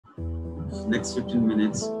next 15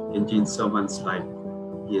 minutes can change someone's life.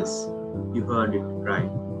 Yes, you heard it right.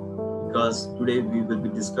 Because today we will be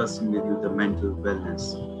discussing with you the mental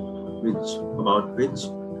wellness, about which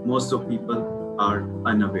most of people are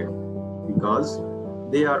unaware, because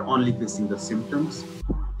they are only facing the symptoms.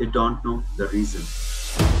 They don't know the reason.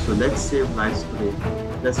 So let's save lives today.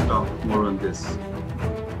 Let's talk more on this.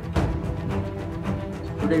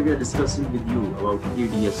 Today we are discussing with you about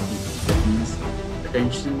ADHD, that means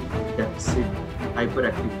Attention Deficit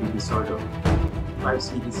Hyperactivity Disorder, 5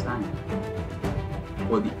 CT signs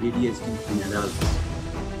for the ADHD in adults.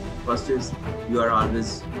 First is, you are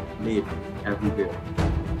always late everywhere.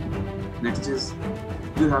 Next is,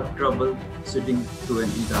 you have trouble sitting through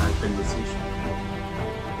an entire conversation.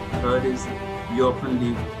 Third is, you often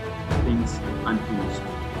leave things unfinished.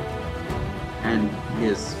 And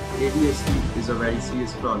yes, ADHD is a very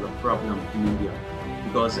serious problem in India,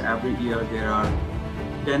 because every year there are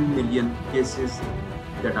 10 million cases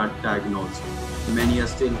that are diagnosed. Many are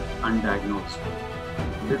still undiagnosed.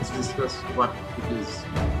 Let's discuss what it is.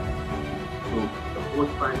 So the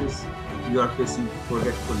fourth point is, you are facing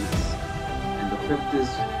forgetfulness. And the fifth is,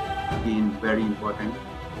 again very important,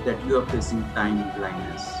 that you are facing time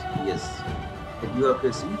blindness. Yes, that you are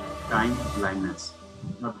facing time blindness.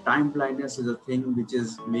 Now, time blindness is a thing which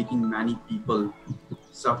is making many people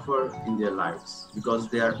suffer in their lives because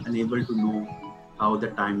they are unable to know how the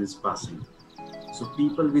time is passing. So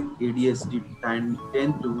people with ADHD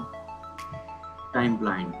tend to time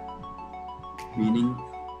blind, meaning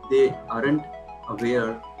they aren't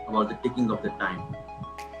aware about the ticking of the time.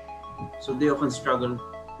 So they often struggle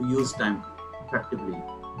to use time effectively.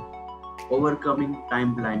 Overcoming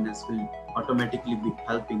time blindness will automatically be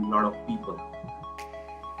helping a lot of people.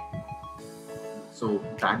 So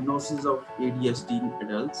diagnosis of ADHD in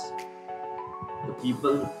adults, the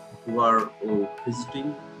people who are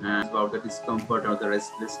visiting and about the discomfort or the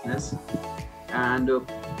restlessness, and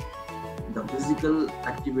the physical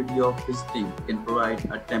activity of visiting can provide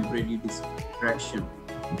a temporary distraction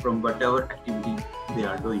from whatever activity they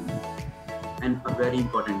are doing. And a very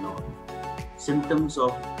important note, symptoms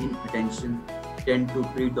of inattention tend to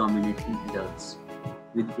predominate in adults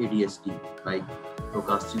with ADHD, like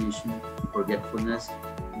procrastination, forgetfulness,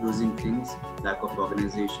 losing things, lack of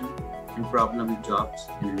organization, and problem with jobs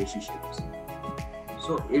and relationships.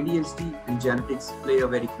 So ADHD and genetics play a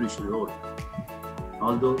very crucial role.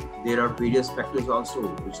 Although there are various factors also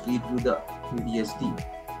which lead to the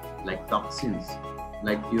ADHD, like toxins,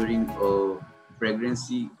 like during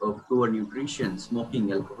pregnancy, poor nutrition,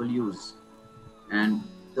 smoking, alcohol use, and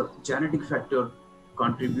the genetic factor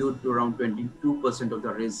contribute to around 22% of the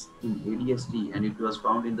risk in ADHD, and it was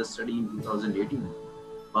found in the study in 2018,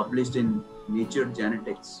 published in Nature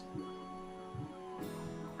Genetics.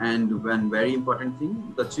 And one very important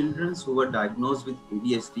thing, the children who were diagnosed with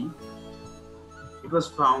ADHD, it was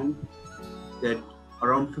found that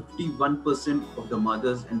around 51% of the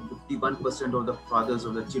mothers and 51% of the fathers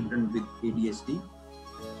of the children with ADHD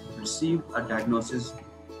received a diagnosis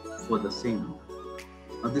for the same.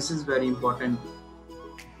 Now this is very important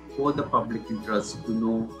for the public interest to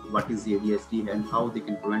know what is ADHD and how they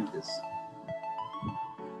can prevent this.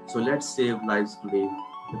 So let's save lives today,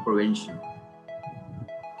 the prevention.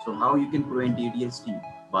 So how you can prevent ADHD?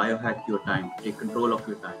 Biohack your time, take control of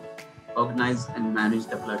your time, organize and manage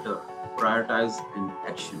the clutter, prioritize and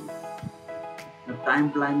action. Now, time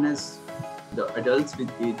blindness, the adults with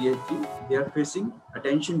ADHD, they are facing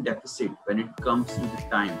attention deficit when it comes to the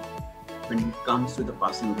time, when it comes to the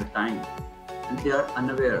passing of the time. And they are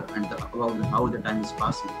unaware about how the time is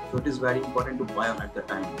passing. So it is very important to biohack the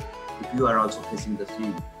time if you are also facing the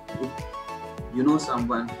same. If you know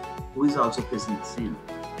someone who is also facing the same,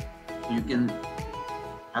 you can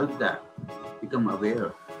help that, become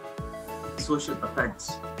aware. Social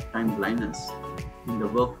effects, time blindness. In the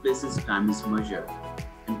workplaces, time is measured,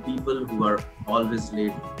 and people who are always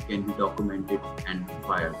late can be documented and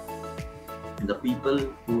fired. And the people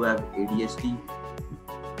who have ADHD,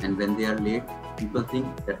 and when they are late, people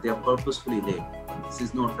think that they are purposefully late. This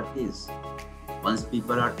is not the case. Once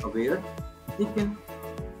people are aware, they can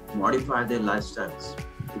modify their lifestyles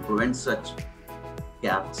to prevent such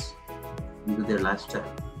gaps into their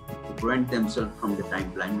lifestyle, to prevent themselves from the time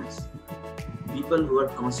blindness. People who are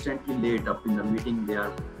constantly late up in the meeting, they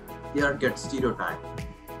are get stereotyped.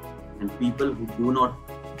 And people who do not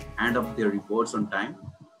hand up their reports on time,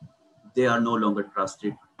 they are no longer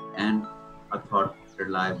trusted and are thought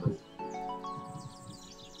reliable.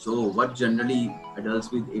 So what generally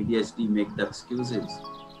adults with ADHD make the excuses?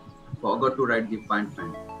 Forgot to write the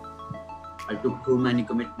appointment. I took too many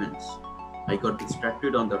commitments. I got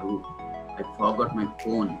distracted on the route. I forgot my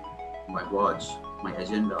phone. my watch, my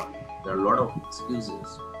agenda. There are a lot of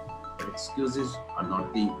excuses, but excuses are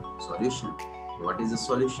not the solution. So what is the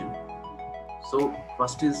solution? So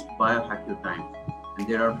first is biohack your time, and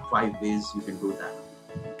there are 5 ways you can do that.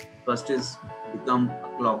 First is become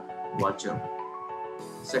a clock watcher.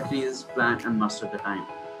 Second is plan and master the time.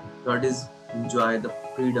 Third is enjoy the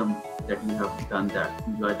freedom that you have done that,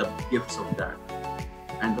 enjoy the gifts of that.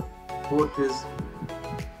 And the fourth is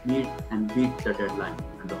meet and beat the deadline.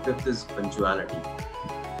 And the fifth is punctuality.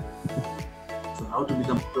 So how to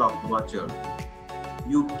become clock watcher?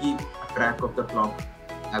 You keep a track of the clock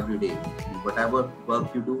every day. And whatever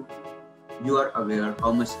work you do, you are aware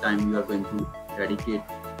how much time you are going to dedicate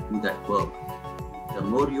to that work. The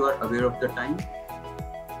more you are aware of the time,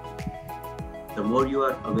 the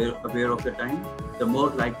more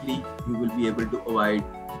likely you will be able to avoid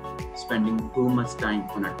spending too much time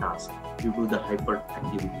on a task due to the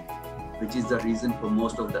hyperactivity, which is the reason for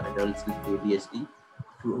most of the adults with ADHD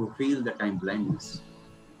who feel the time blindness.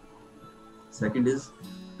 Second is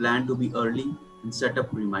plan to be early and set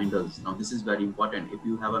up reminders. Now this is very important. If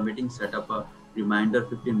you have a meeting, set up a reminder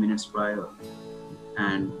 15 minutes prior,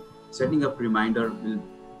 and setting up reminder will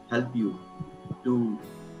help you to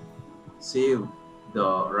save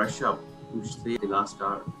the rush up to save the last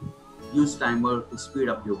hour. Use timer to speed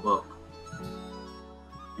up your work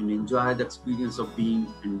and enjoy the experience of being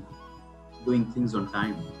and doing things on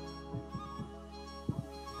time.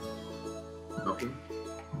 Okay?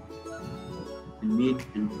 And meet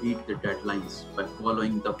and beat the deadlines by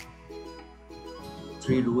following the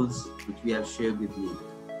 3 rules which we have shared with you.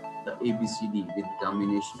 The ABCD with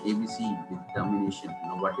determination, ABC with determination.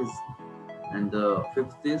 What is? And the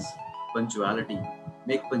fifth is punctuality.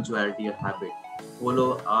 Make punctuality a habit.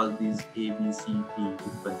 Follow all these A, B, C, D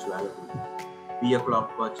with punctuality. Be a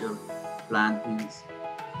clock watcher, plan things,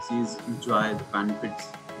 enjoy the benefits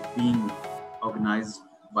of being organized,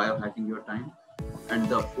 biohacking your time. And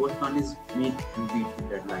the fourth one is meet and beat the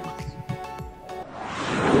deadlines.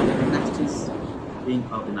 Next is being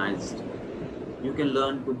organized. You can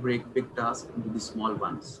learn to break big tasks into the small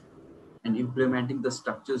ones and implementing the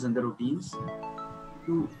structures and the routines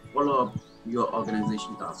to follow up your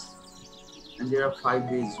organization tasks. And there are 5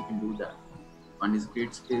 ways you can do that. One is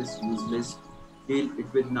create space, use list, deal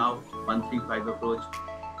it with now, 1-3-5 approach,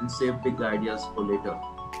 and save big ideas for later.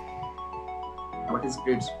 What is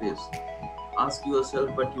create space? Ask yourself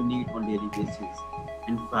what you need on daily basis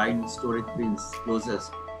and find storage bins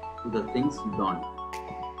closest to the things you don't.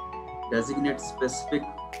 Designate specific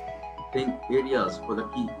areas for the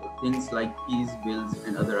key things like keys, bills,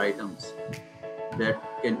 and other items that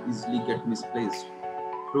can easily get misplaced.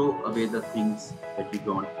 Throw away the things that you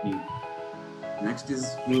don't need. Next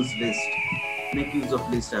is use list. Make use of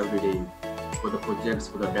list every day for the projects,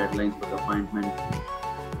 for the deadlines, for the appointment,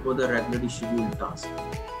 for the regularly scheduled tasks.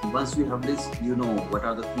 Once you have list, you know what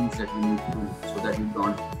are the things that you need to do so that you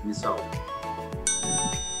don't miss out.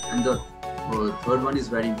 And the third one is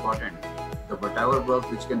very important. The whatever work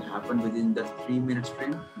which can happen within the 3 minutes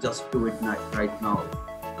frame, just do it right now.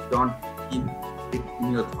 Don't keep it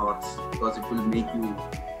in your thoughts because it will make you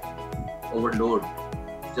overload.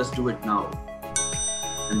 Just do it now.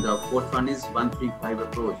 And the fourth one is 1-3-5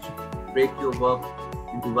 approach. Break your work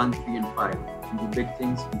into 1, 3, and 5. Into big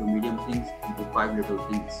things, into medium things, into 5 little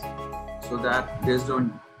things. So that based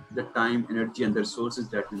on the time, energy, and the resources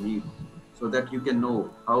that you need, so that you can know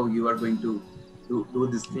how you are going to do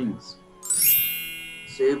these things.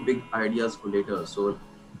 Save big ideas for later. So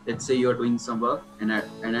let's say you're doing some work and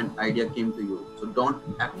an idea came to you. So don't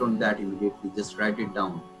act on that immediately. Just write it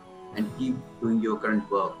down and keep doing your current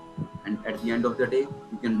work. And at the end of the day,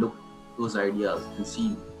 you can look those ideas and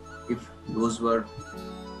see if those were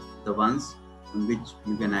the ones on which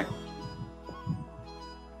you can act.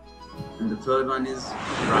 And the third one is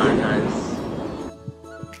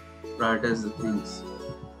prioritize the things.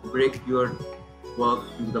 Break your work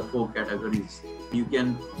into the 4 categories. You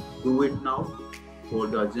can do it now for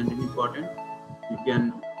the urgent and important. You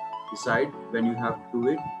can decide when you have to do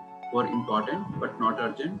it for important but not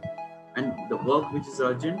urgent. And the work which is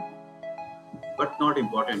urgent but not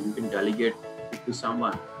important, you can delegate it to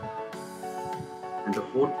someone. And the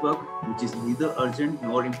fourth work, which is neither urgent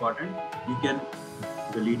nor important, you can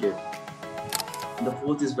delete it. And the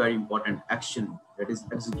fourth is very important, action, that is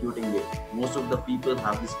executing it. Most of the people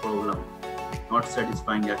have this problem, not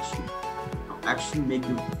satisfying action. Now, action make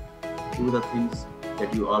you do the things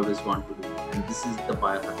that you always want to do. And this is the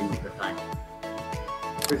biohacking of the time.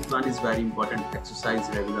 Fifth one is very important, exercise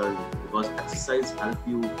regularly, because exercise help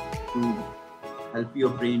your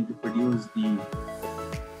brain to produce the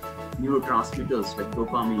neurotransmitters like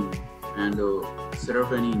dopamine and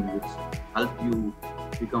serotonin, which help you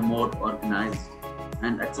become more organized.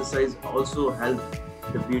 And exercise also help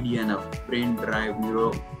the BDNF, brain-derived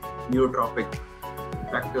neurotropic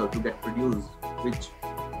factor, to get produced, which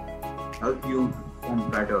help you perform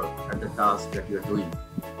better at the task that you're doing.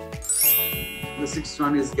 The sixth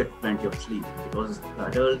one is get plenty of sleep, because the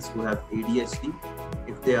adults who have ADHD,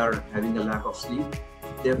 if they are having a lack of sleep,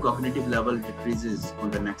 their cognitive level decreases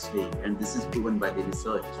on the next day, and this is proven by the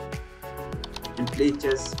research. And play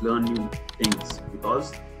chess, learn new things,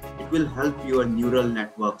 because it will help your neural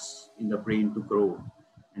networks in the brain to grow.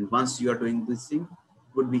 And once you are doing this thing,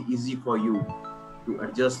 it would be easy for you to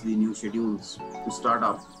adjust the new schedules, to start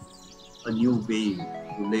up a new way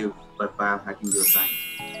to live by biohacking your time.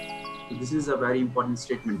 So this is a very important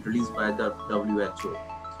statement released by the WHO.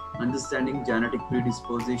 Understanding genetic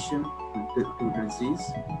predisposition to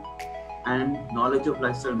disease and knowledge of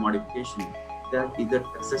lifestyle modification that either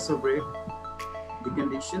exacerbate the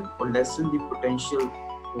condition or lessen the potential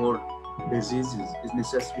for diseases is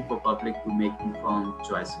necessary for public to make informed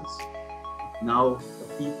choices. Now,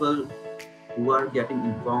 the people who are getting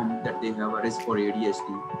informed that they have a risk for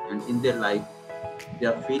ADHD and in their life they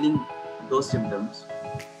are feeling those symptoms,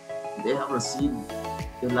 they have received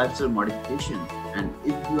the lifestyle modification. And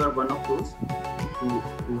if you are one of those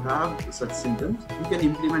who have such symptoms, you can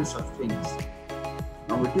implement such things.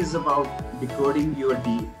 Now it is about decoding your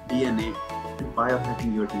DNA and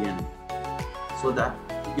biohacking your DNA so that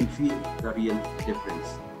you can feel the real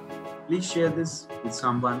difference. Please share this with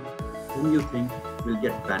someone whom you think will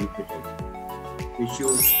get benefited. Wish you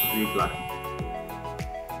a great life.